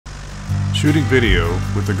Shooting video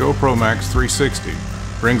with the GoPro MAX 360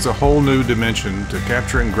 brings a whole new dimension to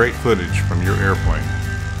capturing great footage from your airplane.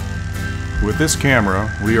 With this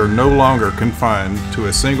camera, we are no longer confined to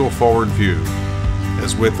a single forward view,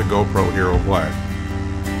 as with the GoPro Hero Black.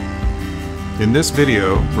 In this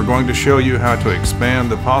video, we're going to show you how to expand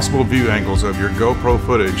the possible view angles of your GoPro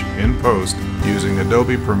footage in post using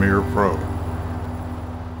Adobe Premiere Pro.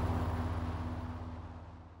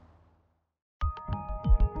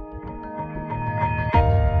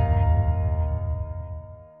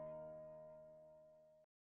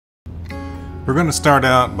 We're going to start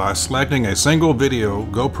out by selecting a single video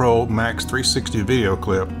GoPro MAX 360 video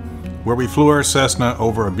clip where we flew our Cessna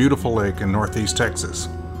over a beautiful lake in northeast Texas.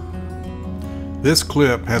 This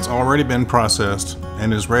clip has already been processed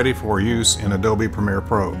and is ready for use in Adobe Premiere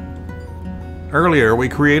Pro. Earlier, we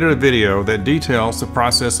created a video that details the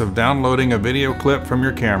process of downloading a video clip from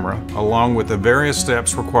your camera along with the various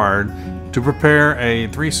steps required to prepare a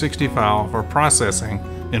 360 file for processing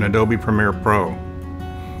in Adobe Premiere Pro.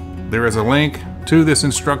 There is a link to this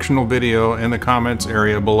instructional video in the comments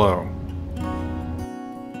area below.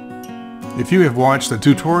 If you have watched the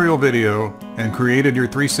tutorial video and created your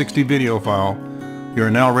 360 video file, you are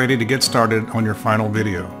now ready to get started on your final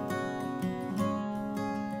video.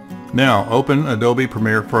 Now open Adobe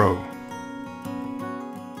Premiere Pro.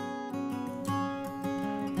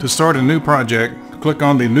 To start a new project, click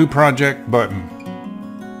on the New Project button.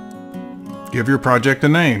 Give your project a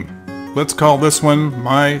name. Let's call this one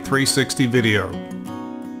My 360 Video.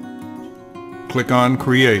 Click on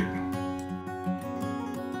Create.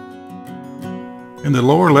 In the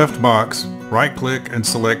lower left box, right-click and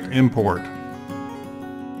select Import.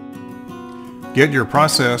 Get your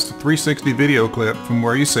processed 360 video clip from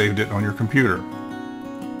where you saved it on your computer.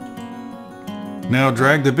 Now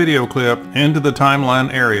drag the video clip into the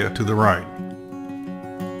timeline area to the right.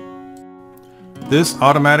 This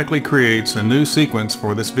automatically creates a new sequence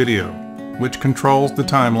for this video, which controls the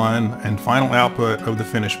timeline and final output of the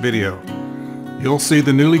finished video. You'll see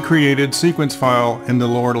the newly created sequence file in the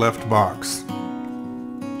lower left box.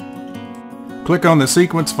 Click on the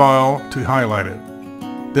sequence file to highlight it.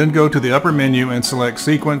 Then go to the upper menu and select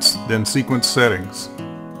Sequence, then Sequence Settings.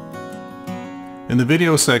 In the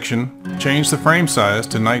video section, change the frame size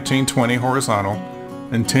to 1920 horizontal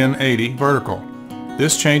and 1080 vertical.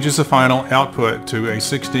 This changes the final output to a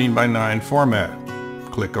 16:9 format.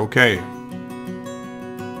 Click OK.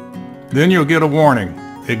 Then you'll get a warning.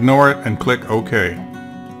 Ignore it and click OK.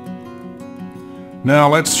 Now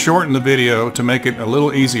let's shorten the video to make it a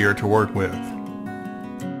little easier to work with.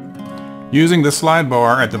 Using the slide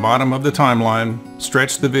bar at the bottom of the timeline,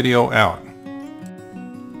 stretch the video out.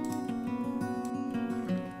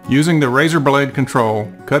 Using the razor blade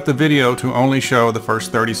control, cut the video to only show the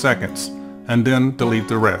first 30 seconds, and then delete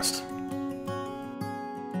the rest.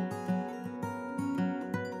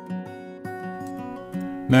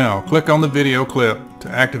 Now click on the video clip to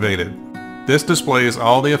activate it. This displays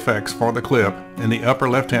all the effects for the clip in the upper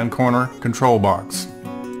left-hand corner control box.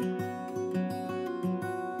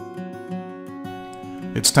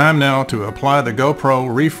 It's time now to apply the GoPro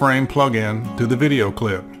Reframe plugin to the video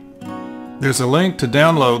clip. There's a link to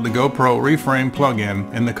download the GoPro Reframe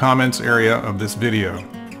plugin in the comments area of this video.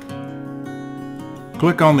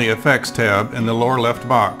 Click on the Effects tab in the lower left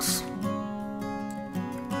box.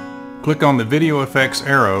 Click on the Video Effects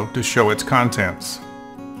arrow to show its contents.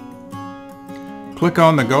 Click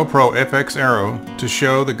on the GoPro Fx arrow to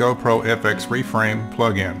show the GoPro Fx Reframe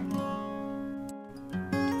plugin.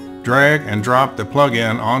 Drag and drop the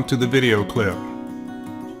plugin onto the video clip.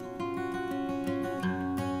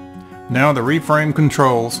 Now the reframe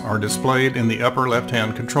controls are displayed in the upper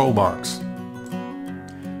left-hand control box.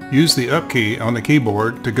 Use the up key on the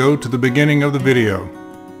keyboard to go to the beginning of the video.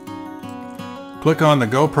 Click on the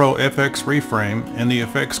GoPro Fx Reframe in the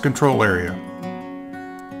Effects control area.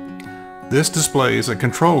 This displays a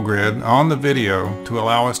control grid on the video to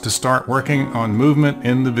allow us to start working on movement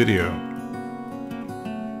in the video.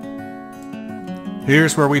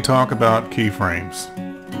 Here's where we talk about keyframes.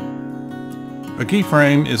 A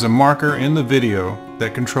keyframe is a marker in the video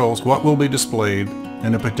that controls what will be displayed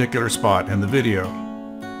in a particular spot in the video.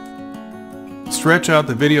 Stretch out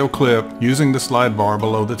the video clip using the slide bar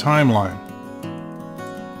below the timeline.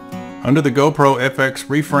 Under the GoPro Fx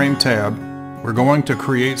Reframe tab, we're going to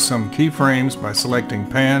create some keyframes by selecting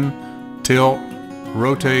Pan, Tilt,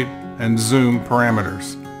 Rotate, and Zoom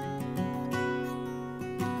parameters.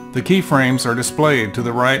 The keyframes are displayed to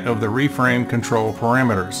the right of the reframe control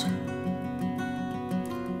parameters.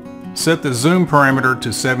 Set the zoom parameter to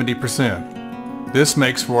 70%. This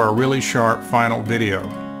makes for a really sharp final video.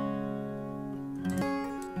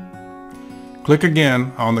 Click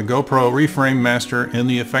again on the GoPro Reframe Master in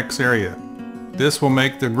the Effects area. This will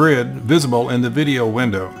make the grid visible in the video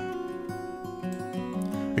window.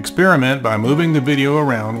 Experiment by moving the video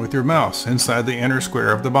around with your mouse inside the inner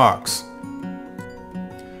square of the box.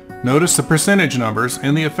 Notice the percentage numbers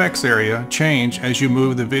in the effects area change as you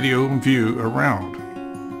move the video view around.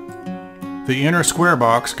 The inner square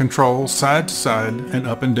box controls side to side and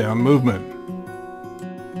up and down movement,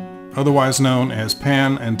 otherwise known as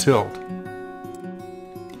pan and tilt.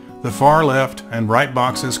 The far left and right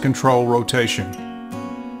boxes control rotation.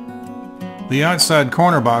 The outside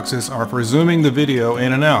corner boxes are for zooming the video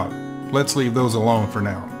in and out. Let's leave those alone for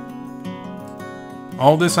now.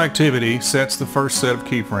 All this activity sets the first set of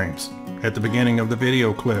keyframes at the beginning of the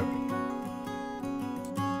video clip.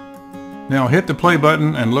 Now hit the play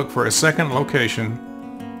button and look for a second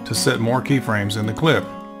location to set more keyframes in the clip.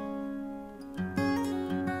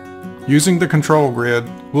 Using the control grid,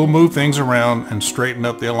 we'll move things around and straighten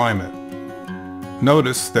up the alignment.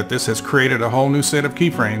 Notice that this has created a whole new set of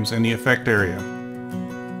keyframes in the effect area.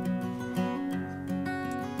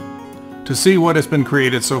 To see what has been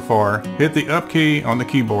created so far, hit the up key on the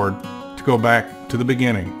keyboard to go back to the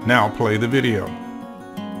beginning. Now play the video.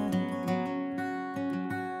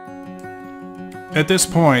 At this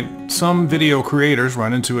point, some video creators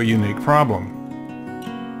run into a unique problem.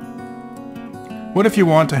 What if you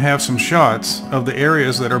want to have some shots of the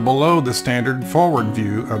areas that are below the standard forward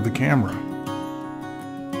view of the camera?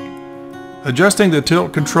 Adjusting the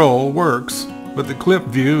tilt control works, but the clip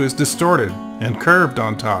view is distorted and curved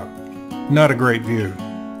on top. Not a great view.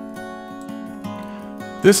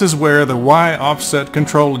 This is where the Y offset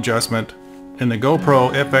control adjustment and the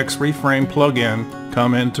Gopro Fx Reframe plugin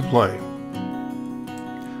come into play.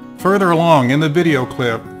 Further along in the video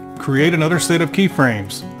clip, create another set of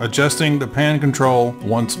keyframes, adjusting the pan control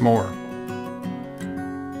once more.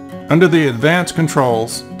 Under the Advanced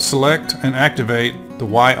Controls, select and activate the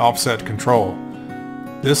Y offset control.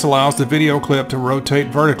 This allows the video clip to rotate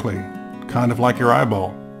vertically, kind of like your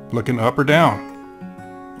eyeball, looking up or down.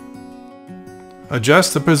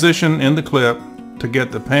 Adjust the position in the clip to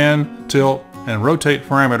get the pan, tilt, and rotate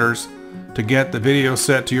parameters to get the video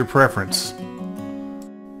set to your preference.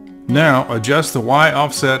 Now adjust the Y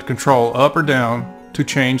offset control up or down to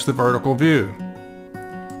change the vertical view.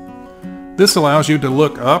 This allows you to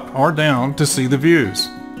look up or down to see the views,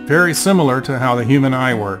 very similar to how the human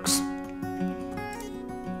eye works.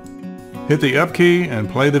 Hit the up key and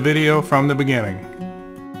play the video from the beginning.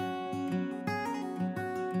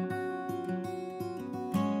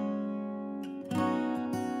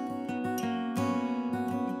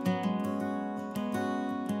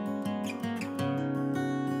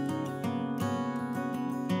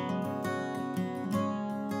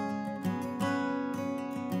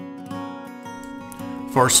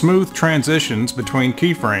 For smooth transitions between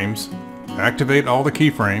keyframes, activate all the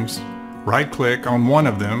keyframes, right-click on one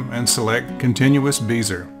of them and select Continuous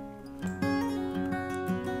Bezier.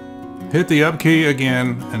 Hit the up key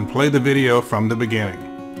again and play the video from the beginning.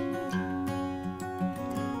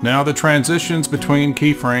 Now the transitions between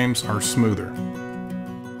keyframes are smoother.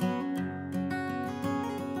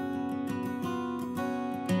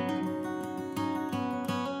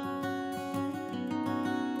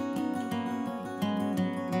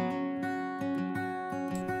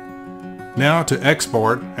 Now to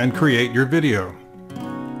export and create your video.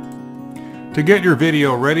 To get your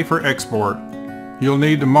video ready for export, you'll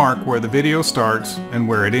need to mark where the video starts and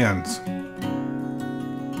where it ends.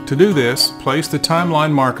 To do this, place the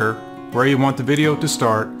timeline marker where you want the video to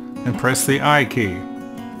start and press the I key.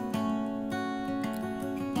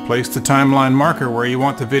 Place the timeline marker where you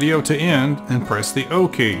want the video to end and press the O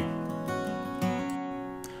key.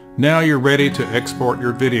 Now you're ready to export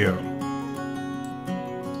your video.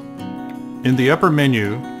 In the upper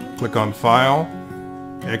menu, click on File,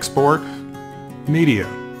 Export, Media.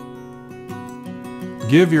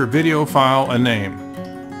 Give your video file a name.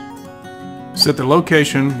 Set the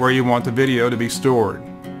location where you want the video to be stored.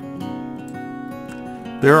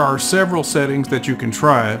 There are several settings that you can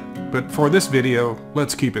try, but for this video,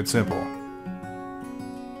 let's keep it simple.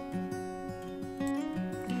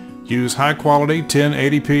 Use high-quality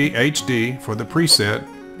 1080p HD for the preset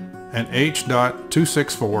and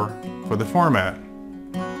H.264 for the format.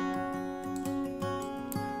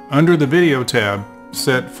 Under the Video tab,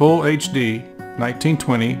 set Full HD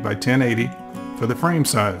 1920 by 1080 for the frame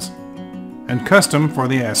size and Custom for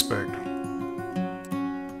the aspect.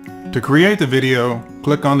 To create the video,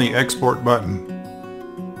 click on the Export button.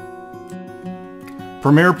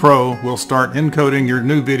 Premiere Pro will start encoding your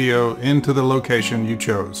new video into the location you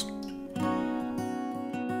chose.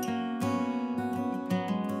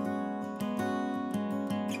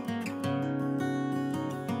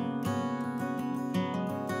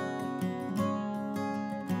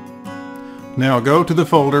 Now go to the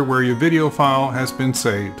folder where your video file has been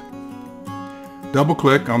saved.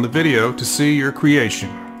 Double-click on the video to see your creation.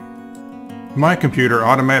 My computer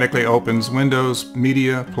automatically opens Windows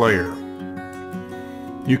Media Player.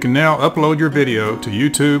 You can now upload your video to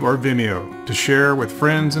YouTube or Vimeo to share with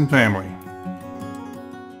friends and family.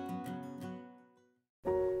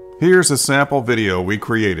 Here's a sample video we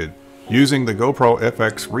created using the Gopro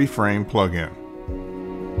Fx Reframe plugin.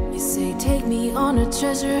 You say take me on a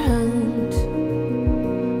treasure hunt.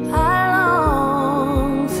 I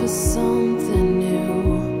long for something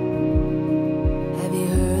new. Have you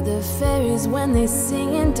heard the fairies when they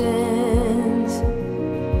sing and dance?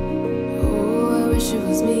 Oh, I wish it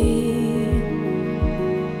was me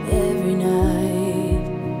every night.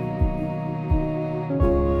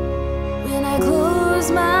 When I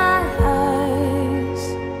close my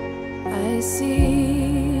eyes, I see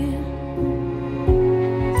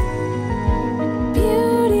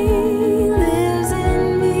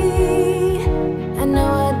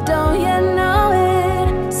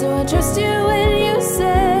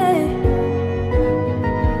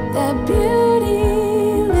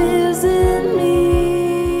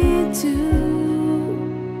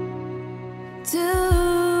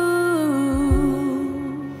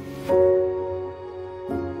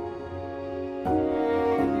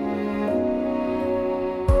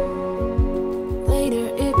later,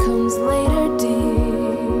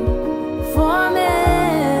 dear, for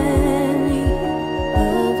many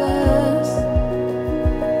of us.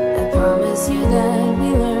 I promise you that we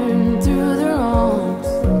learn through the wrongs,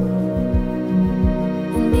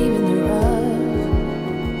 and even the rough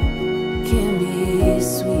can be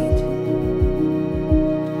sweet.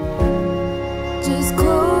 Just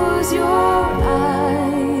close your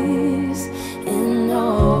eyes and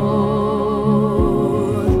know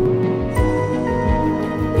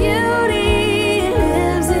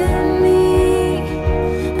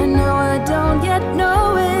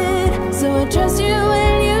trust you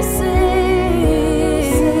when you say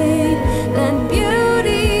that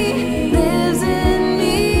beauty lives in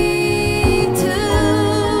me too.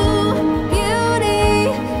 Beauty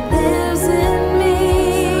lives in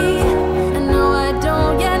me. I know I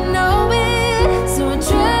don't yet know it, so I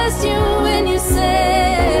trust you when you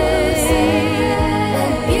say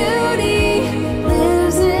that beauty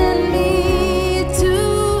lives in me too.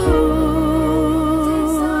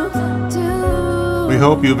 We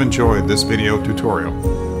hope you've enjoyed this video tutorial.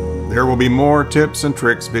 There will be more tips and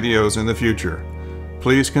tricks videos in the future.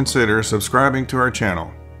 Please consider subscribing to our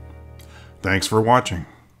channel. Thanks for watching.